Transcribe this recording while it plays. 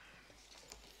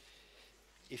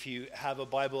If you have a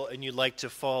Bible and you'd like to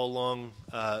follow along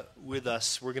with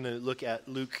us, we're going to look at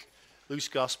Luke's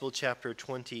Gospel, chapter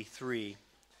 23,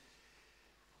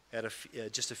 at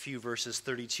just a few verses,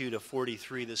 32 to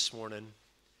 43 this morning.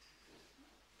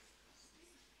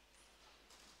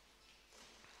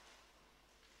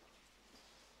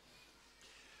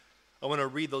 I want to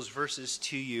read those verses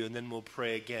to you, and then we'll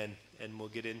pray again, and we'll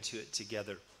get into it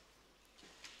together.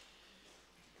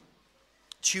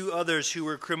 2 others who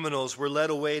were criminals were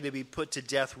led away to be put to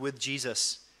death with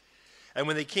Jesus. And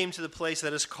when they came to the place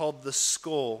that is called the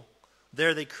Skull,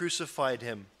 there they crucified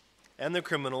him and the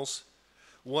criminals,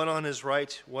 one on his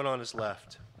right, one on his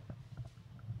left.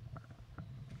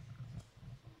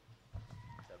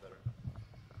 Is that better?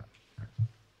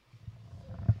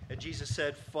 And Jesus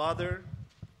said, "Father,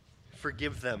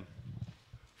 forgive them,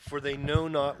 for they know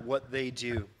not what they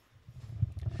do."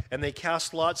 And they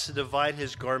cast lots to divide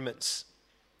his garments.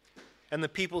 And the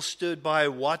people stood by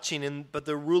watching, but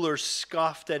the ruler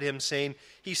scoffed at him, saying,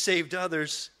 "He saved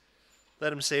others.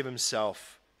 Let him save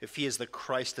himself, if he is the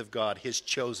Christ of God, his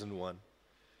chosen one."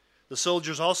 The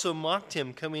soldiers also mocked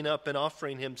him, coming up and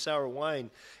offering him sour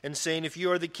wine, and saying, "If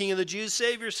you are the king of the Jews,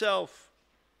 save yourself."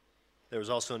 There was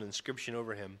also an inscription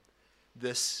over him,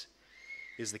 "This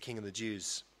is the King of the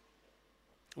Jews."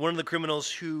 One of the criminals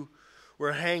who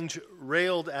were hanged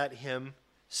railed at him,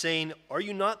 saying, "Are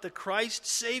you not the Christ?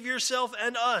 Save yourself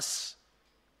and us."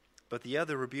 But the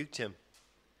other rebuked him,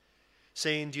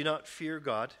 saying, Do you not fear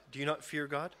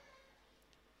God?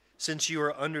 Since you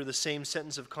are under the same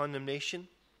sentence of condemnation?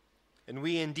 And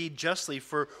we indeed justly,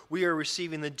 for we are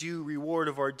receiving the due reward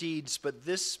of our deeds, but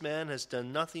this man has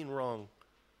done nothing wrong.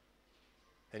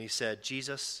 And he said,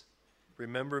 "Jesus,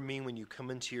 remember me when you come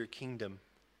into your kingdom."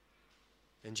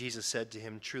 And Jesus said to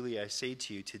him, "Truly I say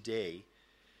to you, today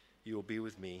you will be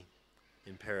with me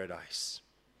in paradise."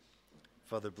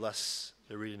 Father, bless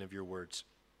the reading of your words.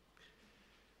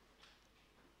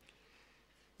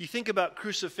 You think about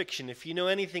crucifixion. If you know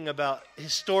anything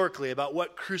historically about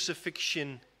what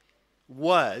crucifixion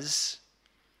was,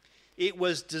 it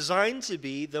was designed to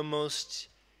be the most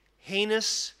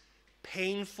heinous,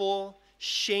 painful,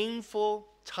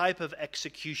 shameful type of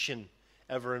execution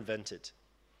ever invented.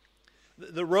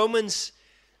 The Romans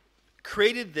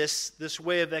created this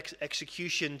way of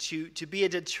execution to be a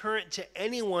deterrent to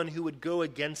anyone who would go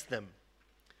against them.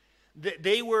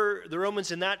 The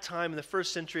Romans in that time, in the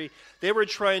first century, they were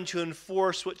trying to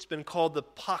enforce what's been called the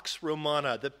Pax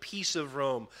Romana, the peace of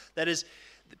Rome. That is,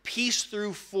 peace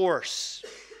through force.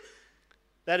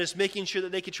 That is, making sure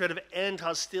that they could try to end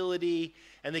hostility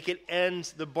and they could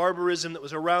end the barbarism that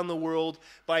was around the world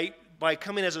by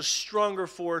coming as a stronger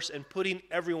force and putting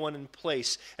everyone in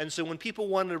place. And so when people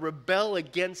wanted to rebel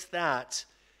against that,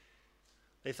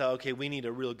 they thought, okay, we need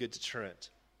a real good deterrent.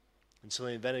 And so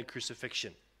they invented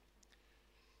crucifixion.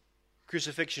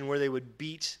 Crucifixion where they would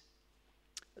beat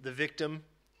the victim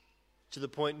to the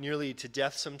point nearly to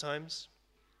death sometimes.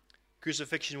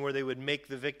 Crucifixion where they would make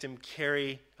the victim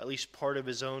carry at least part of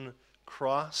his own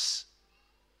cross.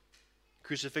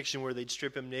 Crucifixion where they'd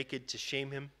strip him naked to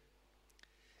shame him.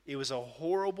 It was a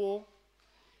horrible,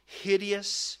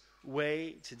 hideous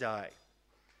way to die.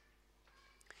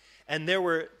 And there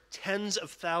were tens of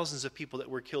thousands of people that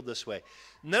were killed this way.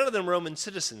 None of them Roman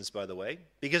citizens, by the way,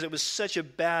 because it was such a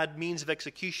bad means of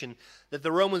execution that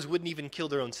the Romans wouldn't even kill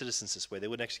their own citizens this way. They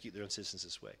wouldn't execute their own citizens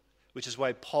this way, which is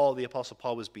why the Apostle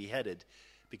Paul was beheaded,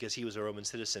 because he was a Roman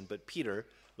citizen, but Peter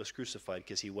was crucified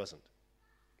because he wasn't.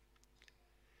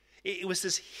 It was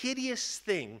this hideous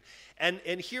thing, and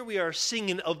here we are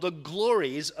singing of the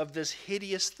glories of this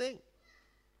hideous thing.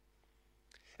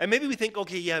 And maybe we think,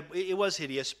 okay, yeah, it was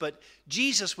hideous, but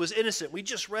Jesus was innocent. We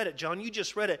just read it, John, you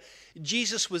just read it.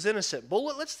 Jesus was innocent. But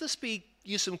let's just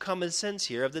use some common sense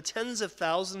here. Of the tens of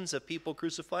thousands of people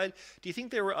crucified, do you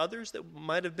think there were others that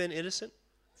might have been innocent,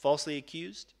 falsely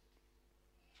accused,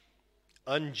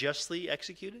 unjustly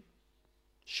executed?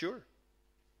 Sure.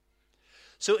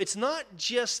 So it's not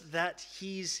just that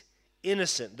he's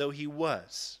innocent, though he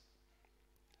was.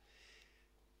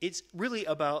 It's really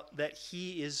about that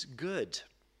he is good.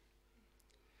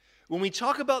 When we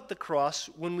talk about the cross,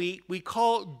 when we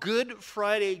call Good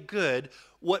Friday good,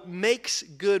 what makes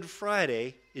Good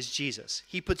Friday is Jesus.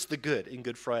 He puts the good in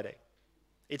Good Friday.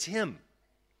 It's him.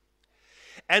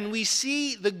 And we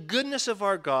see the goodness of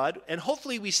our God, and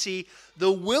hopefully we see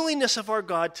the willingness of our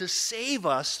God to save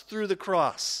us through the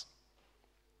cross.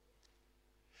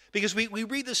 Because we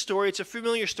read the story, it's a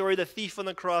familiar story, the thief on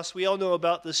the cross. We all know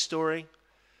about this story.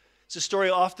 It's a story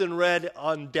often read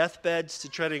on deathbeds to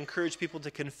try to encourage people to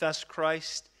confess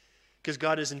Christ, because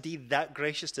God is indeed that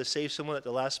gracious to save someone at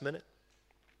the last minute.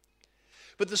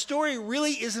 But the story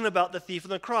really isn't about the thief on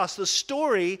the cross. The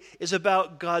story is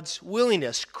about God's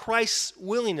willingness, Christ's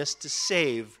willingness to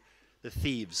save the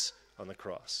thieves on the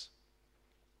cross.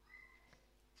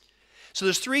 So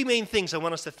there's three main things I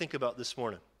want us to think about this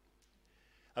morning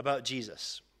about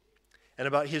Jesus and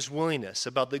about his willingness,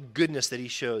 about the goodness that he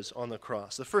shows on the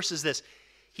cross. The first is this: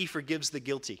 he forgives the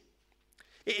guilty.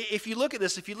 If you look at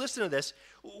this, if you listen to this,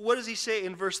 what does he say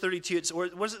in verse 32? Or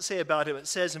what does it say about him? It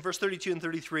says in verse 32 and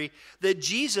 33 that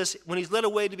Jesus, when he's led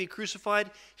away to be crucified,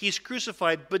 he's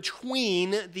crucified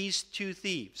between these two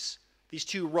thieves, these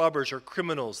two robbers or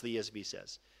criminals, the ESV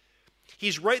says.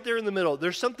 He's right there in the middle.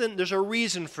 There's a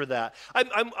reason for that.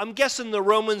 I'm guessing the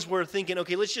Romans were thinking,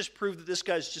 okay, let's just prove that this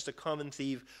guy's just a common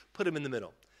thief. Put him in the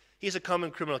middle. He's a common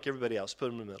criminal like everybody else. Put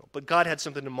him in the middle. But God had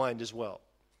something in mind as well.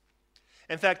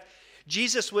 In fact,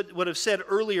 Jesus would have said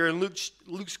earlier in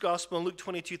Luke's gospel, in Luke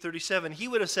 22:37, he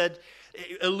would have said,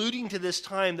 alluding to this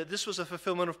time, that this was a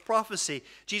fulfillment of prophecy.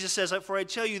 Jesus says, "For I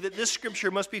tell you that this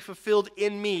scripture must be fulfilled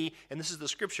in me," and this is the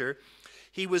scripture,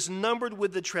 "He was numbered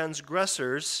with the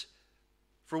transgressors,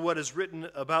 for what is written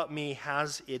about me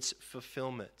has its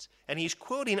fulfillment." And he's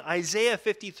quoting Isaiah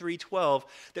 53:12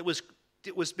 that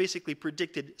was basically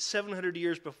predicted 700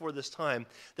 years before this time,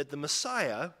 that the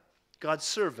Messiah, God's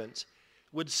servant,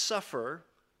 would suffer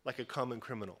like a common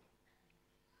criminal.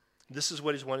 This is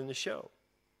what he's wanting to show.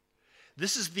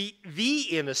 This is the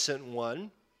innocent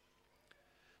one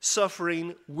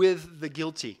suffering with the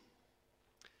guilty.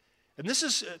 And this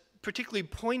is particularly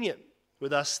poignant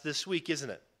with us this week, isn't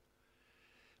it?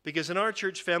 Because in our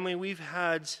church family, we've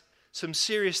had some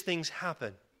serious things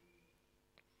happen.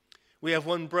 We have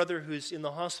one brother who's in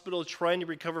the hospital trying to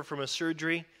recover from a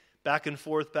surgery, back and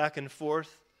forth, back and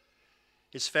forth.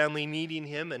 His family needing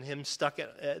him and him stuck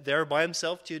there by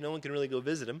himself too. No one can really go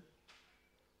visit him.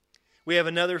 We have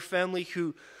another family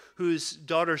whose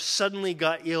daughter suddenly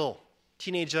got ill.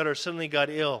 Teenage daughter suddenly got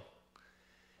ill.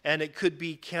 And it could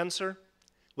be cancer.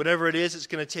 Whatever it is, it's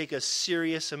going to take a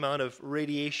serious amount of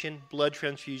radiation, blood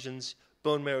transfusions,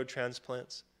 bone marrow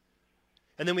transplants.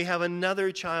 And then we have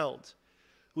another child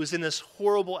who is in this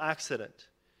horrible accident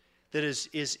that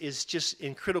is just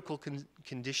in critical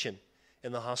condition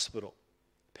in the hospital.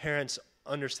 Parents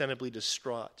understandably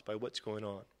distraught by what's going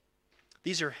on.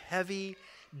 These are heavy,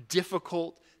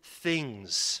 difficult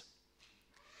things.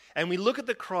 And we look at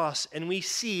the cross and we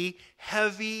see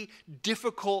heavy,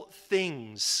 difficult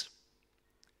things.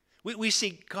 We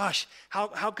see, gosh,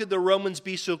 how could the Romans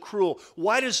be so cruel?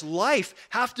 Why does life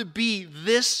have to be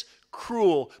this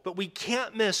cruel? But we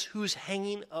can't miss who's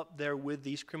hanging up there with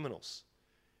these criminals.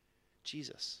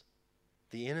 Jesus,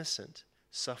 the innocent,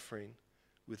 suffering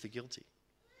with the guilty.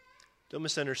 Don't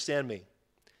misunderstand me.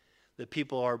 The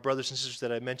people, our brothers and sisters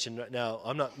that I mentioned right now,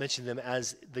 I'm not mentioning them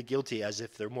as the guilty, as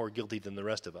if they're more guilty than the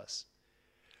rest of us.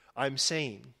 I'm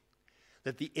saying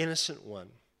that the innocent one,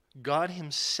 God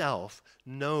himself,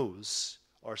 knows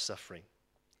our suffering.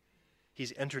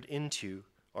 He's entered into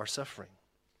our suffering.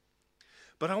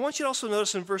 But I want you to also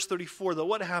notice in verse 34 that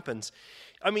what happens?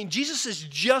 I mean, Jesus has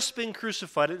just been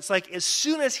crucified. It's like as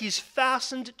soon as he's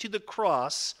fastened to the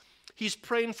cross, he's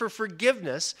praying for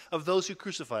forgiveness of those who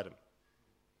crucified him.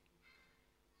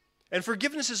 And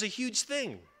forgiveness is a huge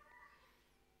thing.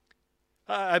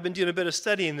 I've been doing a bit of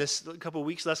studying this last couple of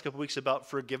weeks about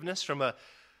forgiveness from a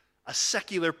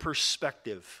secular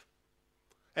perspective.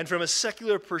 And from a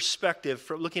secular perspective,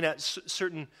 from looking at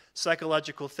certain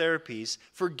psychological therapies,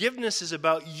 forgiveness is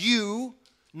about you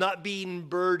not being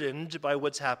burdened by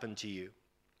what's happened to you.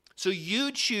 So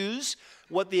you choose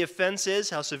what the offense is,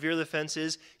 how severe the offense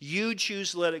is. You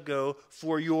choose to let it go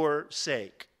for your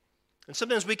sake. And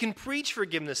sometimes we can preach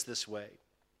forgiveness this way.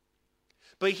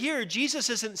 But here, Jesus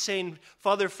isn't saying,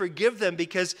 Father, forgive them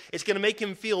because it's going to make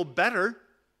him feel better.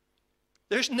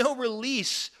 There's no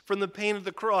release from the pain of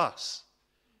the cross.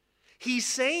 He's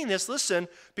saying this, listen,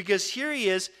 because here he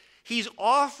is, he's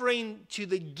offering to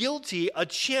the guilty a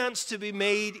chance to be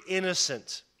made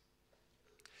innocent.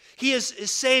 He is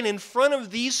saying in front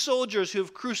of these soldiers who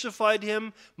have crucified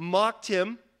him, mocked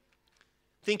him,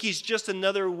 think he's just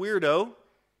another weirdo,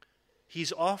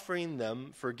 he's offering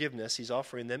them forgiveness. He's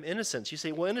offering them innocence. You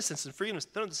say, well, innocence and forgiveness,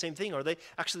 they're not the same thing, are they?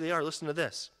 Actually, they are. Listen to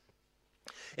this.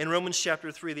 In Romans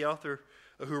chapter 3, the author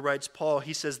who writes, Paul,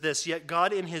 he says this, "Yet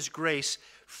God in his grace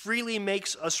freely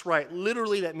makes us right."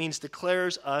 Literally, that means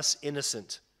declares us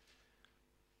innocent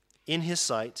in his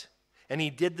sight. And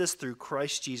he did this through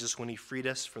Christ Jesus when he freed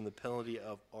us from the penalty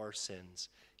of our sins.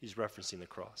 He's referencing the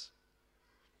cross.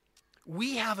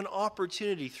 We have an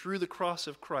opportunity through the cross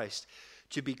of Christ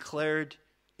to be declared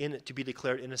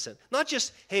innocent. Not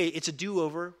just, hey, it's a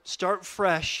do-over, start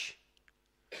fresh.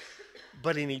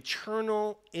 but an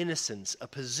eternal innocence, a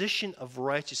position of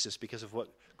righteousness because of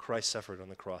what Christ suffered on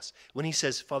the cross. When he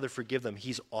says, Father, forgive them,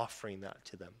 he's offering that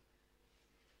to them.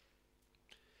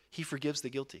 He forgives the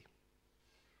guilty.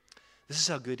 This is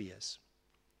how good he is.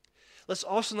 Let's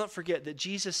also not forget that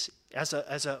Jesus, as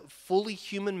a fully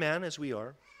human man as we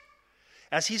are,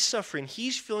 as he's suffering,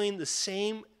 he's feeling the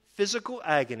same physical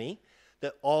agony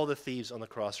that all the thieves on the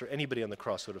cross or anybody on the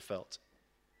cross would have felt.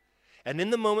 And in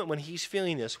the moment when he's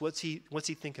feeling this, what's he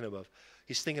thinking about?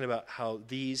 He's thinking about how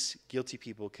these guilty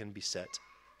people can be set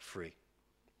free,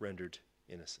 rendered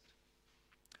innocent.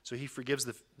 So he forgives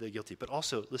the guilty. But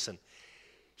also, listen,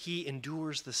 he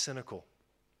endures the cynical.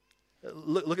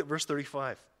 Look at verse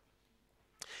 35.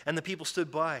 And the people stood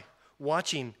by,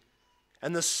 watching,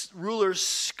 and the rulers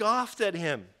scoffed at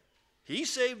him. He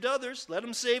saved others. Let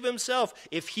him save himself.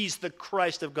 If he's the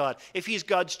Christ of God, if he's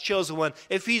God's chosen one,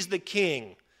 if he's the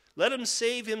king, let him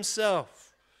save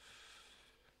himself.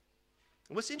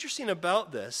 What's interesting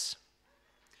about this,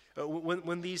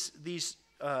 when these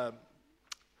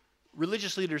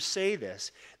religious leaders say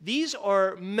this, these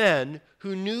are men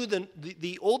who knew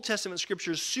the Old Testament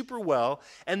scriptures super well,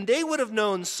 and they would have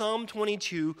known Psalm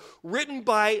 22 written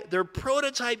by their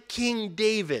prototype King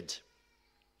David.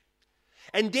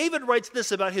 And David writes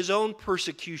this about his own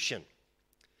persecution.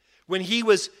 When he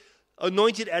was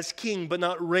anointed as king, but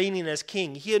not reigning as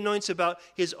king, he anoints about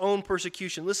his own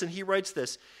persecution. Listen, he writes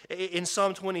this. In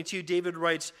Psalm 22, David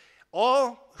writes,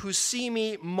 all who see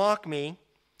me mock me.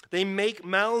 They make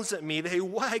mouths at me. They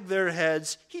wag their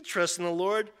heads. He trusts in the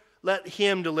Lord. Let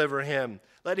him deliver him.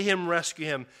 Let him rescue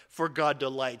him, for God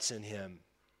delights in him.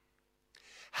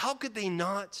 How could they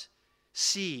not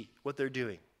see what they're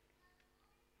doing?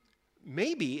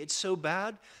 Maybe it's so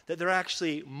bad that they're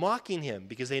actually mocking him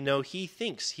because they know he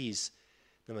thinks he's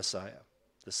the Messiah,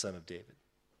 the Son of David.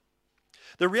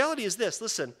 The reality is this,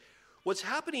 listen, what's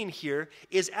happening here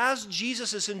is as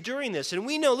Jesus is enduring this, and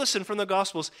we know, listen, from the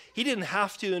Gospels, he didn't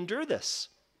have to endure this.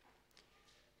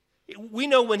 We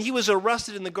know when he was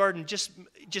arrested in the garden just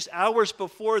hours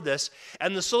before this,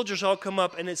 and the soldiers all come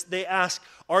up and they ask,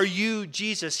 are you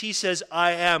Jesus? He says,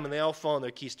 I am, and they all fall on their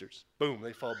keisters. Boom,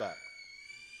 they fall back.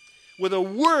 With a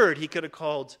word, he could have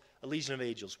called a legion of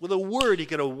angels. With a word, he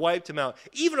could have wiped him out.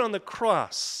 Even on the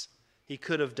cross, he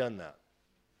could have done that.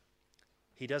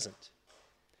 He doesn't.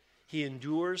 He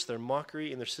endures their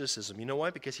mockery and their cynicism. You know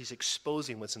why? Because he's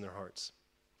exposing what's in their hearts.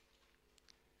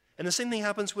 And the same thing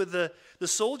happens with the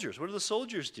soldiers. What do the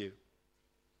soldiers do?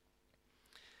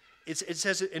 It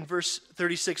says in verse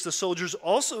 36, the soldiers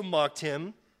also mocked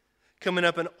him, coming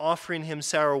up and offering him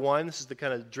sour wine. This is the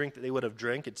kind of drink that they would have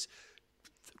drank. It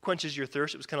quenches your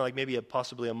thirst. It was kind of like maybe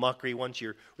possibly a mockery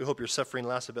we hope your suffering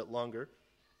lasts a bit longer.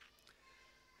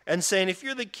 And saying, if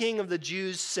you're the king of the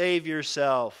Jews, save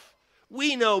yourself.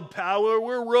 We know power.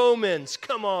 We're Romans.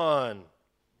 Come on.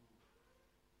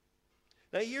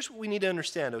 Now, here's what we need to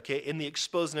understand, okay, in the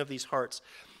exposing of these hearts.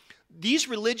 These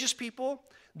religious people,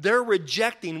 they're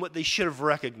rejecting what they should have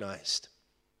recognized.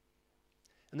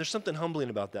 And there's something humbling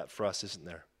about that for us, isn't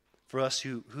there? For us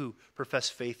who profess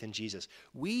faith in Jesus.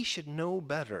 We should know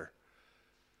better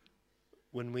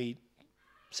when we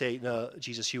say, no,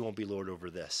 Jesus, you won't be Lord over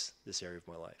this area of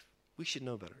my life. We should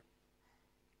know better.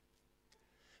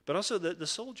 But also the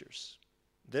soldiers,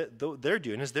 what they're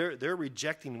doing is they're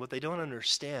rejecting what they don't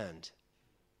understand.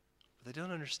 What they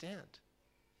don't understand.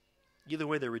 Either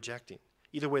way, they're rejecting.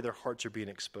 Either way, their hearts are being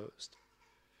exposed.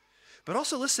 But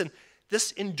also, listen,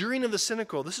 this enduring of the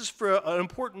cynical, this is for an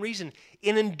important reason.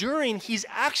 In enduring, he's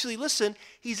actually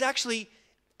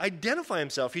identifying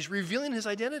himself. He's revealing his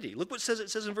identity. Look what it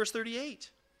says in verse 38.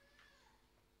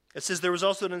 It says, there was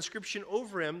also an inscription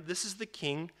over him, this is the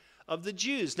King of the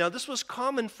Jews. Now, this was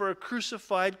common for a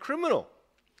crucified criminal.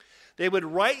 They would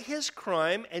write his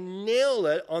crime and nail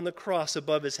it on the cross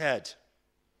above his head.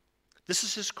 This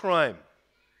is his crime.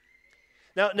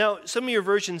 Now, some of your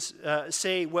versions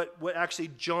say what actually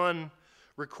John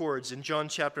records in John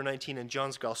chapter 19 in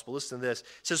John's gospel. Listen to this. It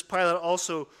says, Pilate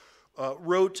also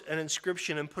wrote an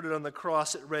inscription and put it on the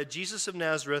cross. It read, Jesus of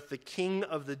Nazareth, the King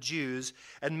of the Jews.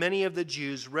 And many of the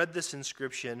Jews read this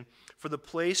inscription, for the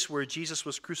place where Jesus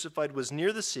was crucified was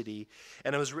near the city,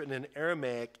 and it was written in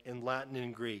Aramaic, in Latin,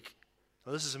 and Greek.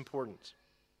 Now, this is important.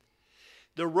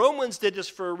 The Romans did this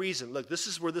for a reason. Look, this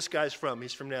is where this guy's from.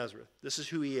 He's from Nazareth. This is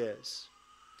who he is.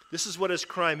 This is what his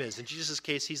crime is. In Jesus'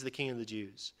 case, he's the King of the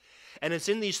Jews. And it's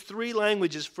in these three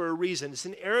languages for a reason. It's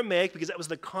in Aramaic because that was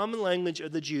the common language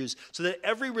of the Jews, so that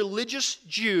every religious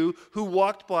Jew who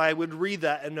walked by would read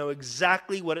that and know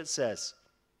exactly what it says.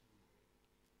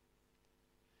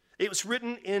 It was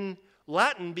written in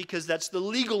Latin because that's the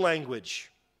legal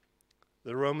language.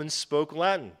 The Romans spoke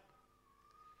Latin.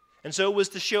 And so it was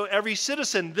to show every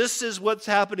citizen, this is what's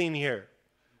happening here.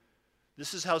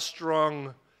 This is how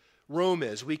strong Rome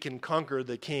is. We can conquer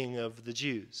the king of the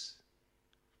Jews.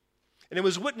 And it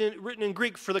was written in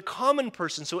Greek for the common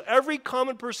person. So every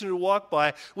common person who walked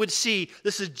by would see,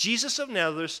 this is Jesus of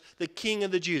Nazareth, the King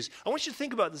of the Jews. I want you to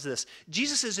think about this.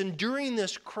 Jesus is enduring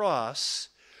this cross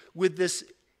with this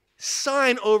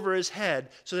sign over his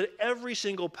head so that every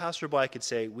single passerby could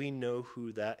say, we know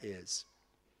who that is.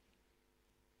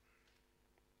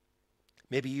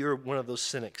 Maybe you're one of those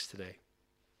cynics today.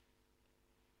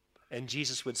 And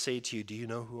Jesus would say to you, do you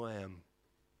know who I am?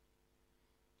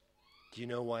 Do you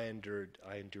know why I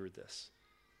endured this?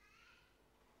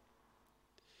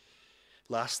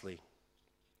 Lastly,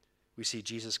 we see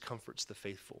Jesus comforts the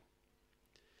faithful.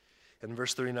 In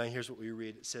verse 39, here's what we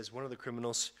read. It says, one of the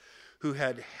criminals who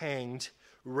had hanged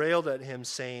railed at him,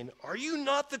 saying, are you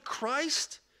not the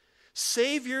Christ?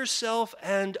 Save yourself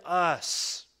and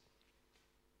us.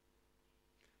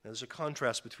 Now, there's a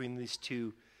contrast between these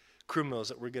two criminals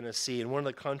that we're going to see. And one of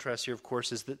the contrasts here, of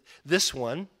course, is that this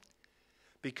one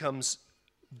becomes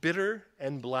bitter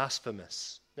and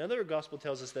blasphemous. Now, the gospel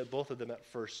tells us that both of them at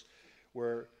first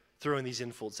were throwing these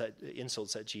insults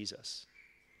at Jesus.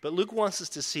 But Luke wants us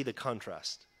to see the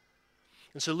contrast.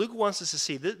 And so Luke wants us to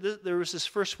see that there was this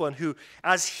first one who,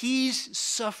 as he's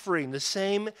suffering the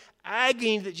same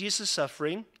agony that Jesus is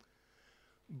suffering,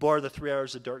 bar the 3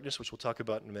 hours of darkness, which we'll talk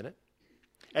about in a minute,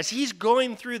 as he's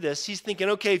going through this, he's thinking,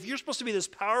 okay, if you're supposed to be this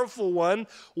powerful one,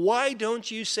 why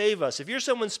don't you save us? If you're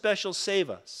someone special, save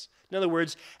us. In other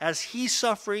words, as he's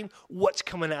suffering, what's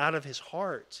coming out of his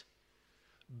heart?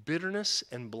 Bitterness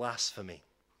and blasphemy.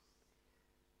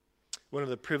 One of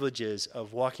the privileges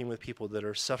of walking with people that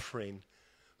are suffering,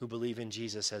 who believe in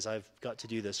Jesus, as I've got to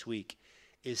do this week,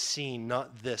 is seeing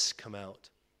not this come out,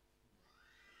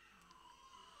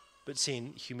 but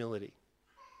seeing humility,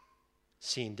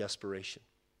 seeing desperation.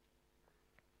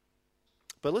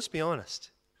 But let's be honest.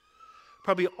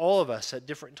 Probably all of us at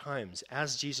different times,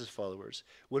 as Jesus followers,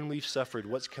 when we've suffered,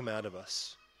 what's come out of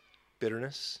us?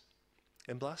 Bitterness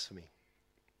and blasphemy.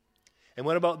 And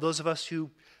what about those of us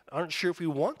who aren't sure if we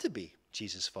want to be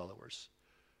Jesus followers?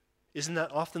 Isn't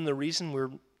that often the reason we're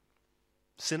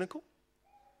cynical?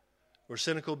 We're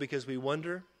cynical because we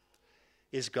wonder,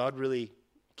 is God really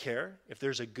care? If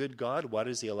there's a good God, why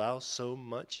does he allow so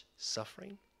much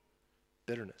suffering?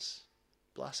 Bitterness,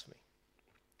 blasphemy.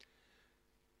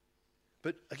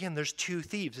 But again, there's two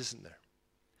thieves, isn't there?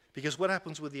 Because what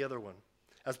happens with the other one?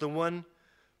 As the one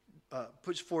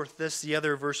puts forth this, the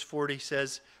other, verse 40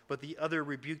 says, but the other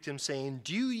rebuked him, saying,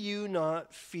 do you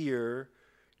not fear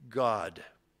God,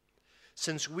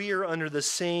 since we are under the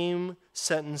same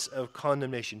sentence of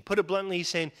condemnation? Put it bluntly, he's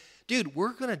saying, dude,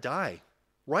 we're going to die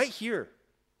right here.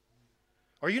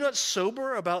 Are you not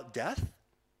sober about death?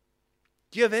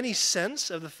 Do you have any sense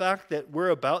of the fact that we're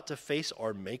about to face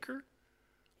our Maker?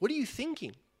 What are you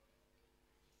thinking?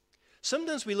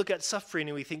 Sometimes we look at suffering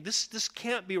and we think, this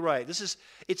can't be right.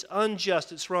 It's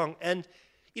unjust, it's wrong. And,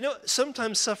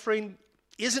 sometimes suffering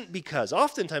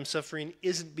oftentimes suffering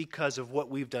isn't because of what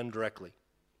we've done directly.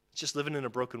 It's just living in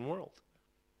a broken world.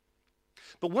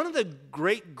 But one of the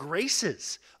great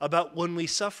graces about when we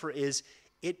suffer is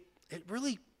it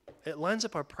lines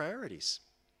up our priorities.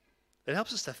 It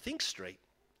helps us to think straight.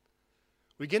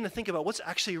 We begin to think about what's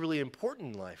actually really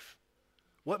important in life.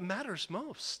 What matters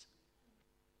most?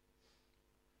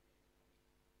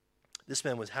 This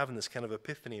man was having this kind of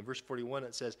epiphany. In verse 41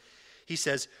 he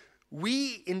says,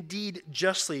 we indeed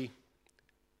justly,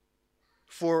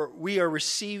 for we are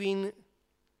receiving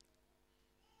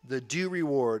the due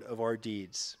reward of our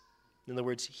deeds. In other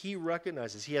words, he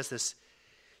recognizes, he has this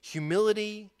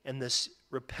humility and this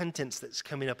repentance that's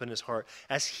coming up in his heart.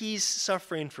 As he's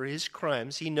suffering for his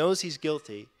crimes, he knows he's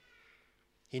guilty.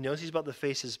 He knows he's about to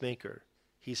face his Maker.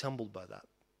 He's humbled by that.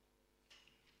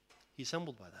 He's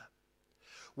humbled by that.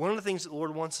 One of the things that the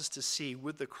Lord wants us to see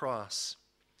with the cross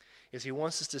is he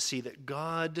wants us to see that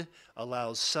God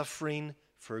allows suffering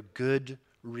for good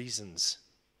reasons.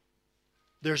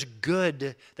 There's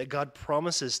good that God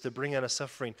promises to bring out of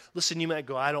suffering. Listen, you might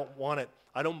go, I don't want it.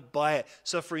 I don't buy it.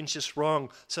 Suffering's just wrong.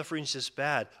 Suffering's just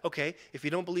bad. Okay, if you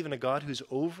don't believe in a God who's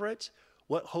over it,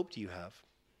 what hope do you have?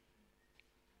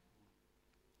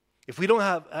 If we don't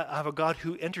have a God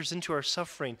who enters into our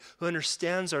suffering, who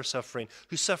understands our suffering,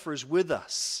 who suffers with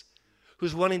us,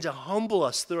 who's wanting to humble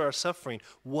us through our suffering,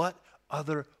 what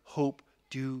other hope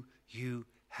do you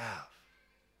have?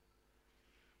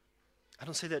 I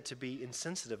don't say that to be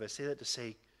insensitive. I say that to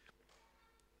say,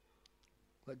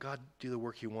 let God do the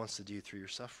work he wants to do through your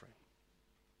suffering.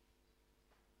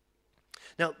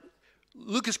 Now,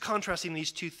 Luke is contrasting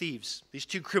these two thieves, these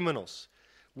two criminals.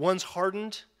 One's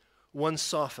hardened, one's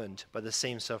softened by the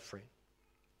same suffering.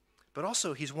 But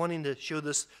also, he's wanting to show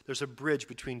this there's a bridge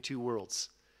between two worlds.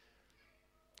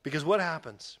 Because what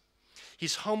happens?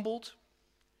 He's humbled.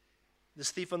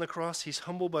 This thief on the cross, he's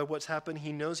humbled by what's happened.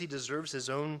 He knows he deserves his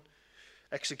own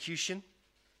execution.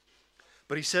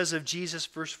 But he says of Jesus,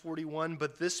 verse 41,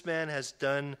 but this man has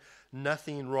done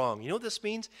nothing wrong. You know what this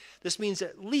means? This means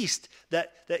at least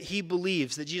that he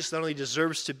believes that Jesus not only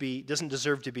doesn't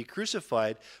deserve to be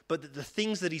crucified, but that the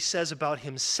things that he says about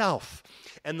himself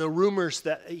and the rumors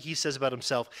that he says about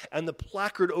himself and the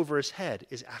placard over his head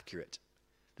is accurate.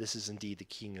 This is indeed the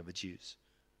King of the Jews.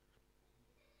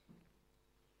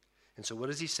 And so what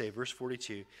does he say? Verse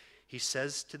 42, he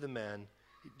says to the man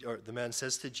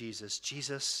says to Jesus,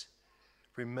 Jesus,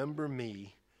 remember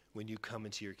me when you come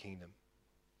into your kingdom.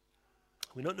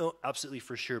 We don't know absolutely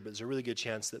for sure, but there's a really good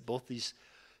chance that both these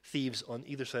thieves on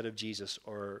either side of Jesus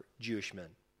are Jewish men.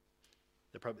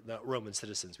 They're probably not Roman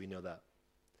citizens, we know that.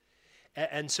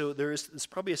 And so there's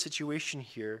probably a situation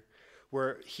here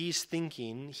where he's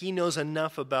thinking, he knows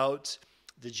enough about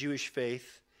the Jewish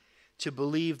faith to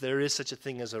believe there is such a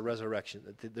thing as a resurrection.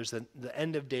 That there's the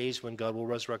end of days when God will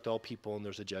resurrect all people and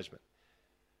there's a judgment.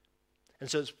 And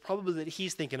so it's probably that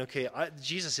he's thinking, okay,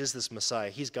 Jesus is this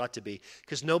Messiah. He's got to be,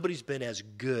 because nobody's been as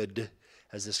good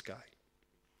as this guy.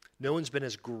 No one's been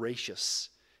as gracious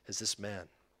as this man.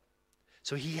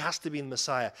 So he has to be the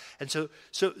Messiah. And so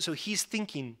he's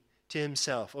thinking to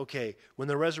himself, okay, when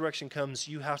the resurrection comes,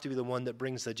 you have to be the one that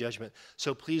brings the judgment.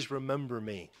 So please remember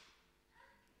me.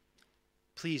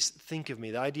 Please think of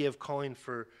me. The idea of calling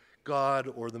for God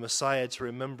or the Messiah to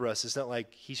remember us is not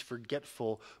like he's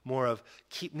forgetful, more of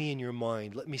keep me in your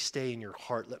mind, let me stay in your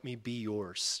heart, let me be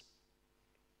yours.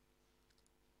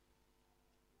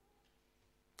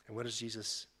 And what does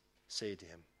Jesus say to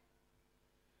him?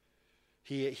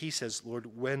 He says,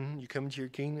 Lord, when you come into your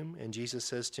kingdom, and Jesus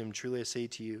says to him, truly I say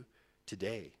to you,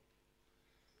 today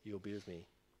you will be with me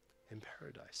in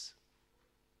paradise.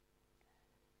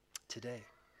 Today.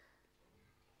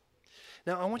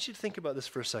 Now, I want you to think about this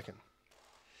for a second.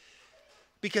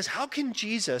 Because how can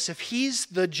Jesus, if he's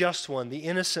the just one, the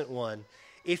innocent one,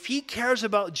 if he cares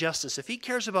about justice, if he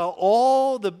cares about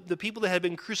all the people that had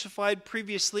been crucified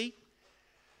previously,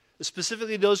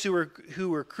 specifically those who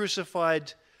were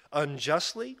crucified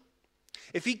unjustly,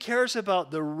 if he cares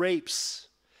about the rapes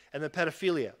and the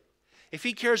pedophilia, if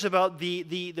he cares about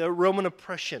the Roman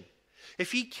oppression,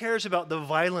 if he cares about the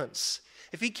violence,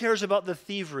 if he cares about the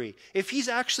thievery, if he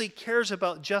actually cares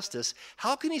about justice,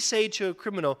 how can he say to a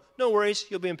criminal, no worries,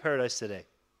 you'll be in paradise today?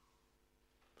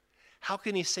 How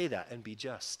can he say that and be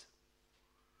just?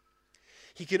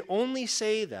 He can only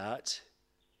say that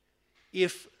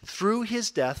if through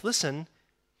his death, listen,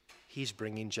 he's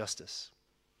bringing justice.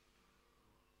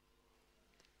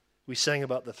 We sang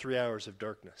about the 3 hours of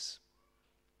darkness.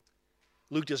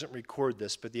 Luke doesn't record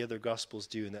this, but the other Gospels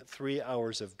do, in that 3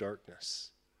 hours of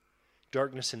darkness.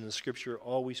 Darkness in the Scripture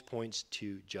always points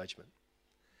to judgment.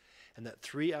 And that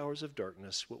 3 hours of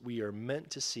darkness, what we are meant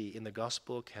to see in the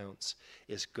Gospel accounts,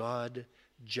 is God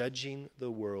judging the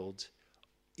world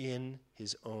in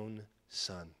his own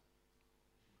Son.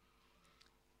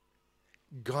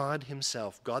 God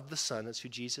himself, God the Son, that's who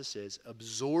Jesus is,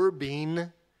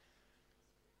 absorbing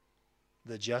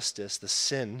the justice, the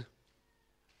sin,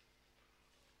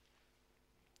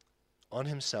 on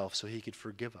himself so he could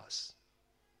forgive us.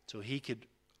 So he could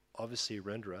obviously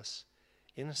render us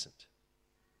innocent.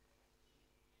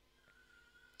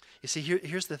 You see,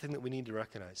 here's the thing that we need to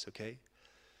recognize, okay?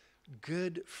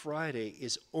 Good Friday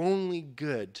is only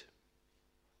good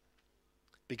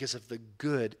because of the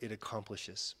good it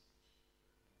accomplishes.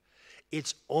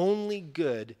 It's only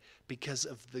good because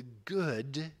of the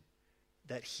good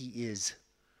that he is.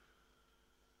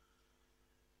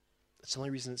 That's the only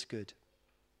reason it's good.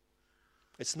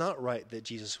 It's not right that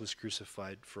Jesus was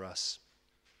crucified for us,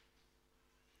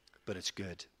 but it's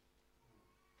good.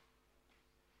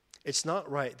 It's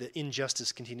not right that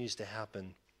injustice continues to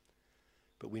happen,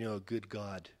 but we know a good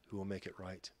God who will make it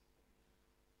right.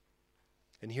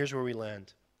 And here's where we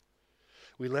land.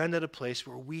 We land at a place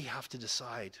where we have to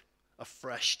decide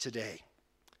afresh today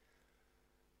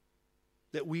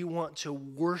that we want to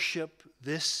worship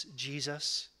this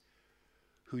Jesus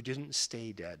who didn't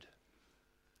stay dead.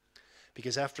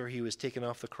 Because after he was taken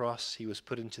off the cross, he was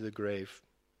put into the grave,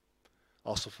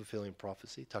 also fulfilling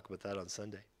prophecy. Talk about that on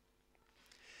Sunday.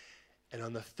 And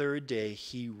on the third day,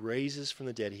 he rises from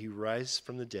the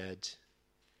dead,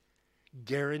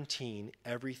 guaranteeing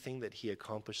everything that he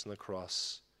accomplished on the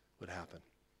cross would happen.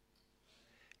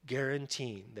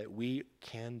 Guaranteeing that we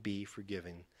can be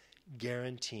forgiven,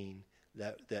 guaranteeing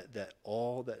that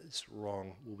all that is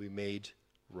wrong will be made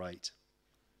right.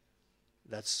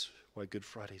 That's why Good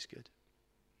Friday is good.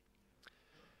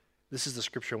 This is the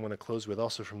scripture I want to close with,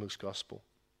 also from Luke's Gospel.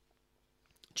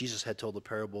 Jesus had told a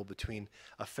parable between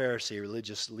a Pharisee, a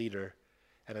religious leader,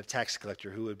 and a tax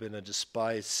collector who had been a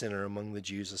despised sinner among the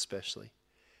Jews especially.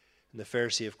 And the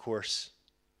Pharisee, of course,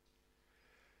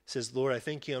 says, Lord, I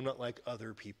thank you I'm not like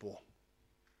other people.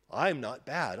 I'm not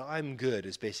bad. I'm good,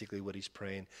 is basically what he's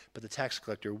praying. But the tax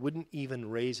collector wouldn't even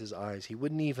raise his eyes. He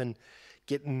wouldn't even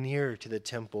get near to the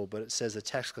temple. But it says the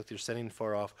tax collector, standing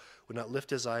far off, would not lift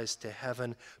his eyes to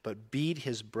heaven, but beat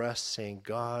his breast, saying,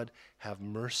 God, have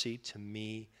mercy to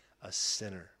me, a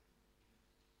sinner.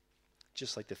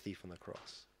 Just like the thief on the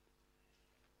cross.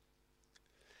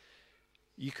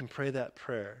 You can pray that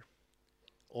prayer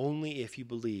only if you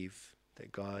believe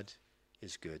that God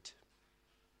is good.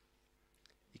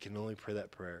 You can only pray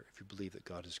that prayer if you believe that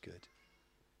God is good.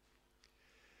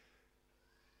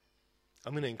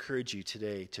 I'm going to encourage you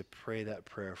today to pray that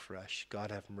prayer fresh.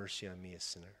 God, have mercy on me, a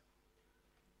sinner.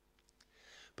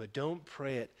 But don't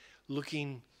pray it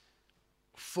looking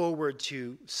forward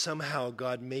to somehow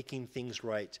God making things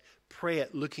right. Pray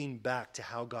it looking back to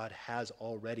how God has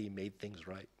already made things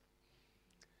right.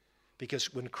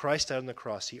 Because when Christ died on the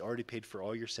cross, he already paid for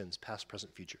all your sins, past,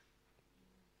 present, future.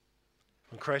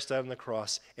 When Christ died on the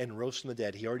cross and rose from the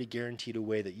dead, he already guaranteed a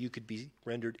way that you could be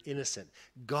rendered innocent.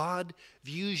 God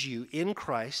views you in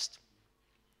Christ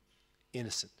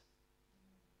innocent.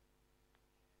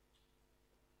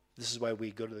 This is why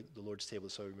we go to the Lord's table,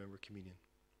 so we remember communion.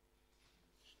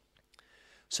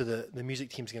 So the music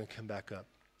team's going to come back up.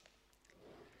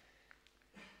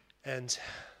 And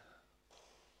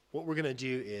what we're going to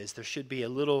do is there should be a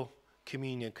little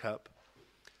communion cup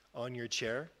on your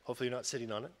chair. Hopefully you're not sitting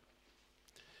on it.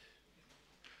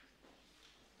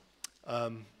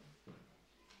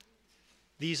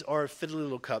 These are fiddly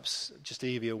little cups, just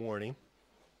to give you a warning.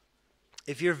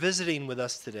 If you're visiting with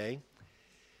us today,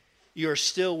 you're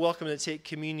still welcome to take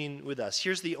communion with us.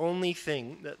 Here's the only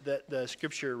thing that the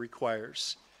scripture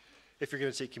requires if you're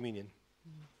going to take communion.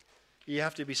 You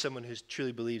have to be someone who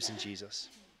truly believes in Jesus.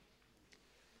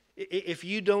 If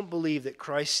you don't believe that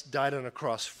Christ died on a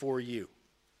cross for you,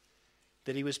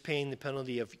 that he was paying the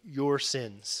penalty of your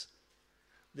sins,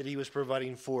 that he was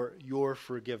providing for your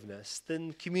forgiveness,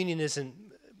 then communion isn't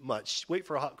much. Wait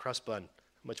for a hot crust bun,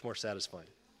 much more satisfying.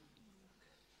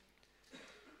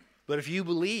 But if you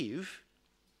believe,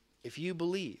 even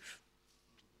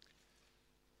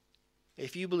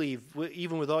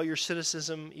with all your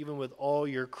cynicism, even with all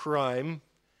your crime,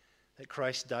 that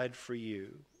Christ died for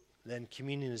you, then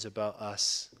communion is about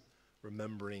us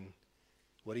remembering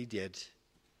what he did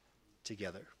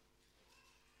together.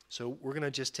 So we're going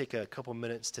to just take a couple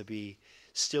minutes to be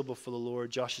still before the Lord.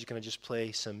 Josh is going to just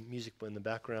play some music in the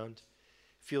background.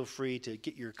 Feel free to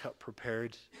get your cup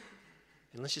prepared.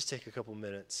 And let's just take a couple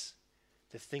minutes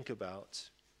to think about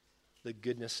the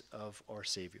goodness of our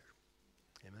Savior.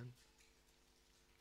 Amen.